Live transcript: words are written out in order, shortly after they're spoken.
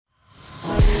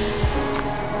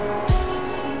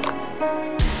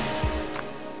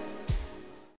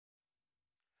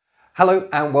Hello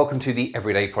and welcome to the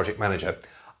Everyday Project Manager.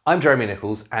 I'm Jeremy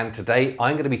Nichols and today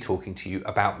I'm going to be talking to you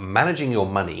about managing your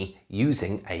money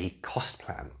using a cost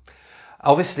plan.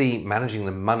 Obviously, managing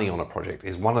the money on a project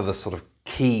is one of the sort of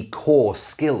key core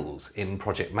skills in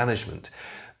project management,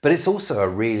 but it's also a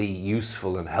really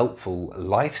useful and helpful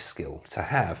life skill to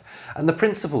have. And the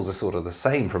principles are sort of the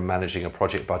same from managing a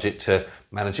project budget to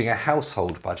managing a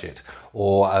household budget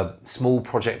or a small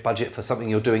project budget for something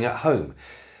you're doing at home.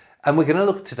 And we're going to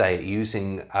look today at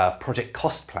using a project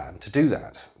cost plan to do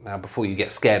that. Now, before you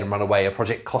get scared and run away, a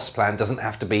project cost plan doesn't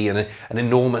have to be an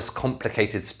enormous,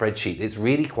 complicated spreadsheet. It's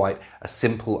really quite a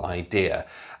simple idea.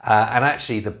 And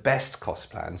actually, the best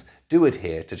cost plans do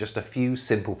adhere to just a few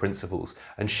simple principles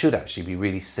and should actually be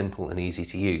really simple and easy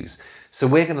to use. So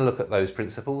we're going to look at those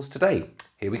principles today.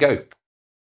 Here we go.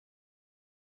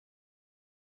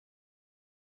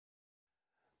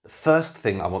 The first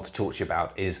thing I want to talk to you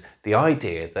about is the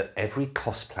idea that every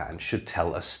cost plan should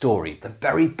tell a story. The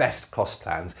very best cost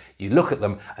plans, you look at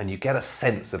them and you get a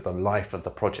sense of the life of the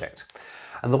project.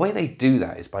 And the way they do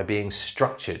that is by being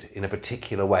structured in a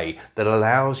particular way that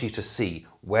allows you to see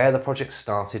where the project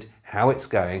started, how it's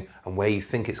going, and where you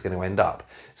think it's going to end up.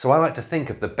 So I like to think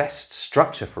of the best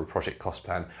structure for a project cost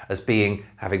plan as being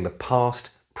having the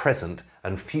past, present,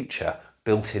 and future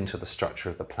built into the structure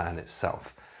of the plan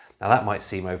itself. Now that might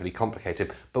seem overly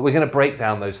complicated, but we're going to break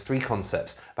down those three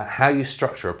concepts about how you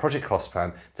structure a project cost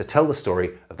plan to tell the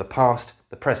story of the past,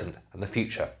 the present, and the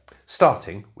future,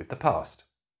 starting with the past.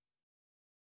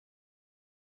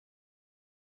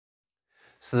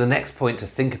 So the next point to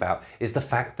think about is the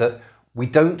fact that we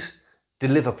don't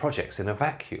deliver projects in a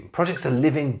vacuum. Projects are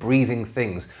living, breathing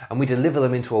things, and we deliver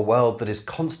them into a world that is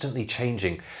constantly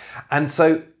changing. And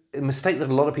so a mistake that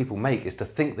a lot of people make is to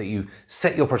think that you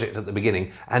set your project at the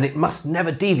beginning and it must never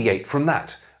deviate from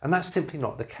that. And that's simply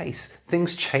not the case.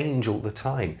 Things change all the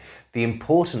time. The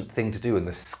important thing to do, and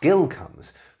the skill,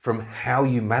 comes from how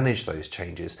you manage those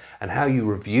changes and how you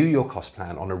review your cost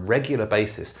plan on a regular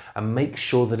basis and make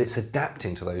sure that it's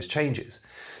adapting to those changes.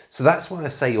 So that's why I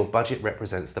say your budget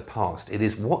represents the past. It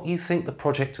is what you think the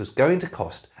project was going to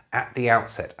cost at the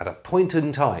outset, at a point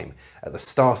in time, at the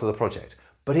start of the project.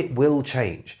 But it will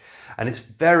change. And it's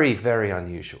very, very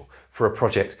unusual for a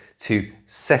project to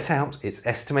set out its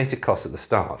estimated cost at the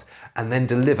start and then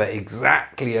deliver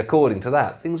exactly according to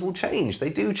that. Things will change. They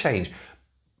do change.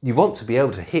 You want to be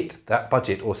able to hit that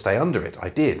budget or stay under it,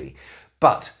 ideally.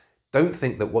 But don't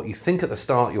think that what you think at the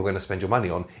start you're going to spend your money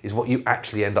on is what you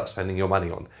actually end up spending your money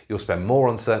on. You'll spend more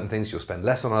on certain things, you'll spend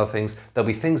less on other things. There'll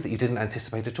be things that you didn't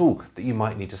anticipate at all that you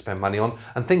might need to spend money on,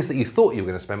 and things that you thought you were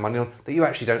going to spend money on that you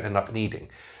actually don't end up needing.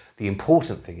 The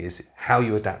important thing is how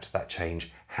you adapt to that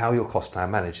change, how your cost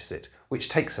plan manages it, which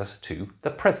takes us to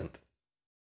the present.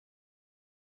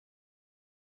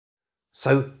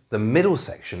 So the middle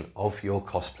section of your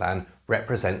cost plan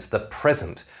represents the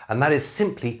present, and that is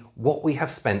simply what we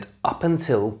have spent up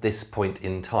until this point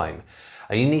in time.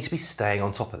 And you need to be staying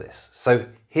on top of this. So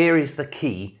here is the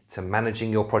key to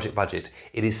managing your project budget.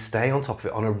 It is staying on top of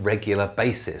it on a regular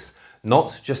basis.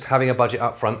 Not just having a budget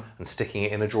up front and sticking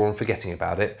it in a drawer and forgetting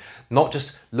about it. Not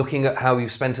just looking at how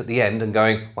you've spent at the end and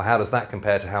going, well, how does that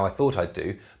compare to how I thought I'd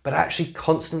do? But actually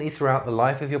constantly throughout the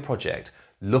life of your project,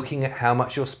 looking at how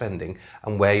much you're spending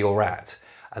and where you're at.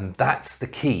 And that's the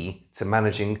key to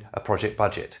managing a project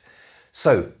budget.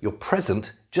 So your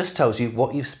present just tells you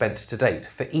what you've spent to date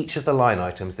for each of the line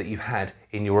items that you had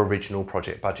in your original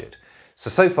project budget.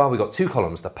 So far we've got two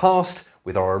columns, the past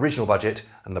with our original budget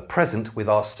and the present with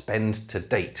our spend to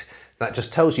date. That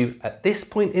just tells you at this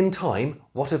point in time,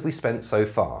 what have we spent so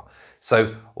far?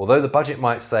 So although the budget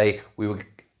might say we were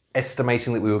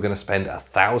estimating that we were going to spend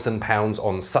 £1,000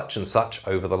 on such and such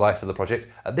over the life of the project,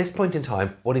 at this point in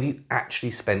time, what have you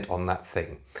actually spent on that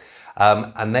thing?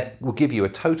 And that will give you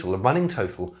a running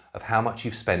total of how much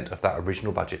you've spent of that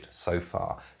original budget so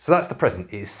far. So that's the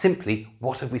present. It is simply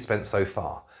what have we spent so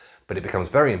far? But it becomes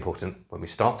very important when we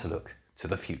start to look to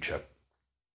the future.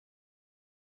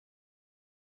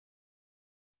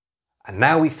 And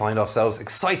now we find ourselves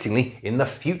excitingly in the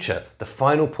future, the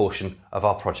final portion of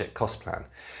our project cost plan.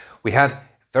 We had,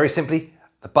 very simply,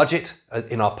 the budget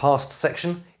in our past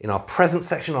section, in our present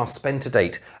section, our spend to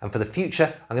date. And for the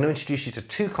future, I'm going to introduce you to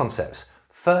two concepts.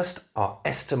 First, our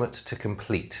estimate to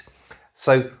complete.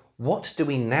 So what do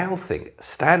we now think,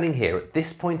 standing here at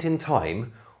this point in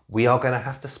time, we are going to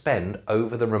have to spend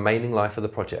over the remaining life of the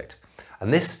project?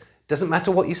 And this doesn't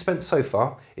matter what you've spent so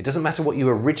far. It doesn't matter what you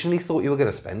originally thought you were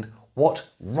going to spend. What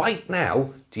right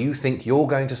now do you think you're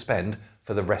going to spend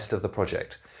for the rest of the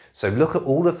project? So look at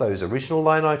all of those original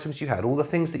line items you had, all the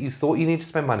things that you thought you needed to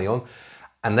spend money on,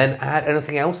 and then add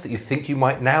anything else that you think you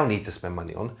might now need to spend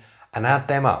money on, and add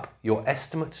them up, your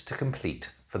estimate to complete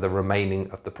for the remainder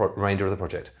of the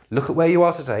project. Look at where you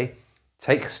are today,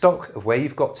 take stock of where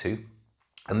you've got to,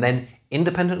 and then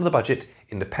independent of the budget,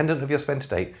 independent of your spend to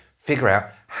date, figure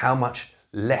out how much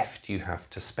left you have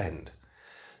to spend.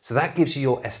 So that gives you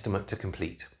your estimate to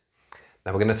complete.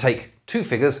 Now we're going to take two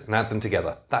figures and add them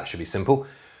together. That should be simple.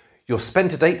 Your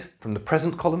spend to date from the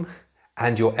present column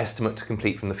and your estimate to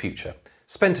complete from the future.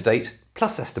 Spend to date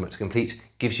plus estimate to complete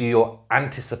gives you your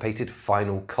anticipated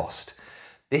final cost.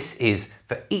 This is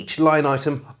for each line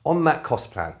item on that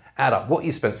cost plan. Add up what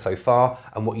you spent so far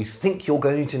and what you think you're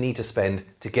going to need to spend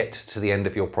to get to the end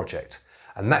of your project.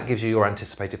 And that gives you your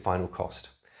anticipated final cost.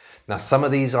 Now, some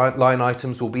of these line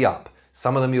items will be up.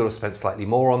 Some of them you'll have spent slightly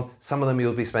more on, some of them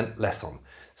you'll be spent less on.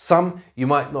 Some you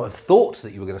might not have thought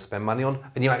that you were going to spend money on,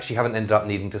 and you actually haven't ended up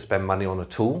needing to spend money on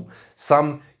at all.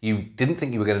 Some you didn't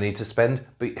think you were going to need to spend,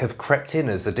 but have crept in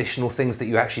as additional things that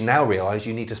you actually now realise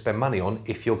you need to spend money on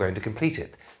if you're going to complete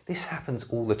it. This happens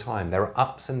all the time. There are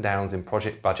ups and downs in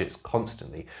project budgets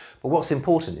constantly, but what's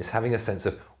important is having a sense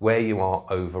of where you are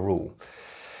overall.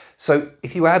 So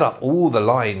if you add up all the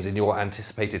lines in your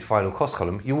anticipated final cost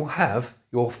column, you will have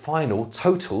your final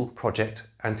total project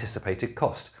anticipated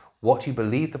cost, what you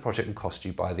believe the project will cost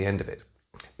you by the end of it.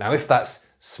 Now, if that's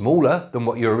smaller than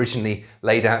what you originally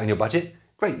laid out in your budget,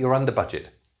 great, you're under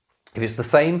budget. If it's the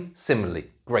same, similarly,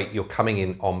 great, you're coming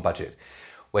in on budget.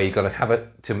 Where you've got to have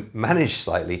it to manage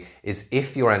slightly is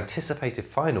if your anticipated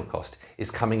final cost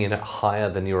is coming in at higher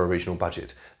than your original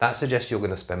budget. That suggests you're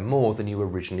going to spend more than you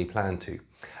originally planned to.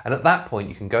 And at that point,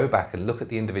 you can go back and look at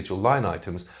the individual line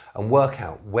items and work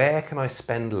out, where can I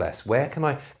spend less? Where can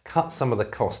I cut some of the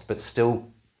cost but still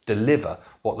deliver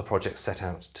what the project set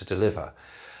out to deliver?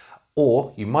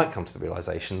 Or you might come to the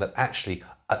realization that actually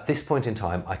at this point in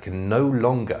time, I can no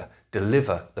longer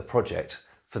deliver the project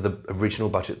for the original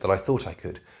budget that I thought I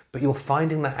could. But you're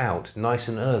finding that out nice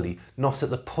and early, not at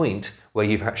the point where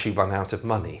you've actually run out of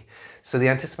money. So the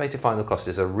anticipated final cost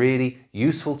is a really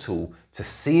useful tool to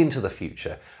see into the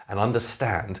future and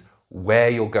understand where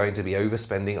you're going to be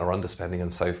overspending or underspending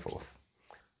and so forth.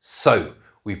 So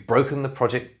we've broken the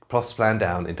project cost plan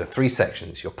down into three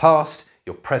sections: your past,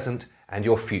 your present, and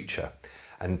your future.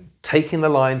 And taking the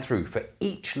line through for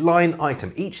each line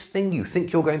item, each thing you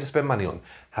think you're going to spend money on,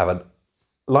 have a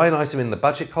line item in the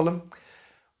budget column,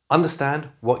 understand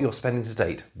what you're spending to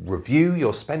date, review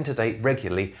your spend to date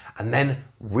regularly, and then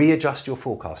readjust your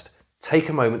forecast. Take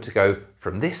a moment to go,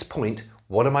 from this point,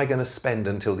 what am I going to spend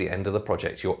until the end of the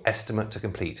project, your estimate to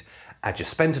complete. Add your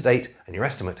spend to date and your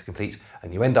estimate to complete,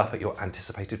 and you end up at your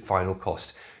anticipated final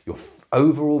cost, your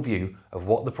overall view of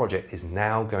what the project is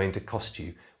now going to cost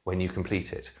you when you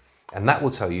complete it. And that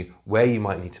will tell you where you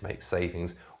might need to make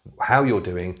savings, how you're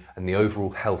doing, and the overall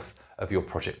health of your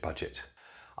project budget.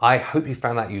 I hope you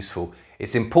found that useful.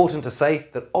 It's important to say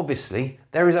that obviously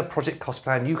there is a project cost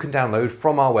plan you can download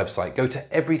from our website. Go to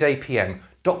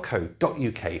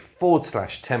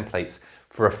everydaypm.co.uk/templates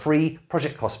for a free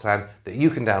project cost plan that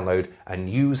you can download and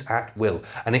use at will.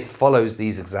 And it follows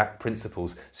these exact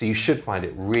principles, so you should find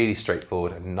it really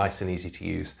straightforward and nice and easy to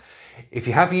use. If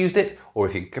you have used it, or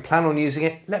if you plan on using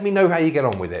it, let me know how you get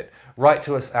on with it. Write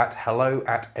to us at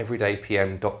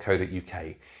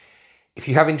hello@everydaypm.co.uk. If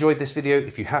you have enjoyed this video,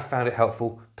 if you have found it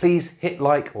helpful, please hit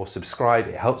like or subscribe.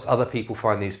 It helps other people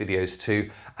find these videos too,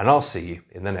 and I'll see you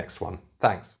in the next one.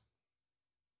 Thanks.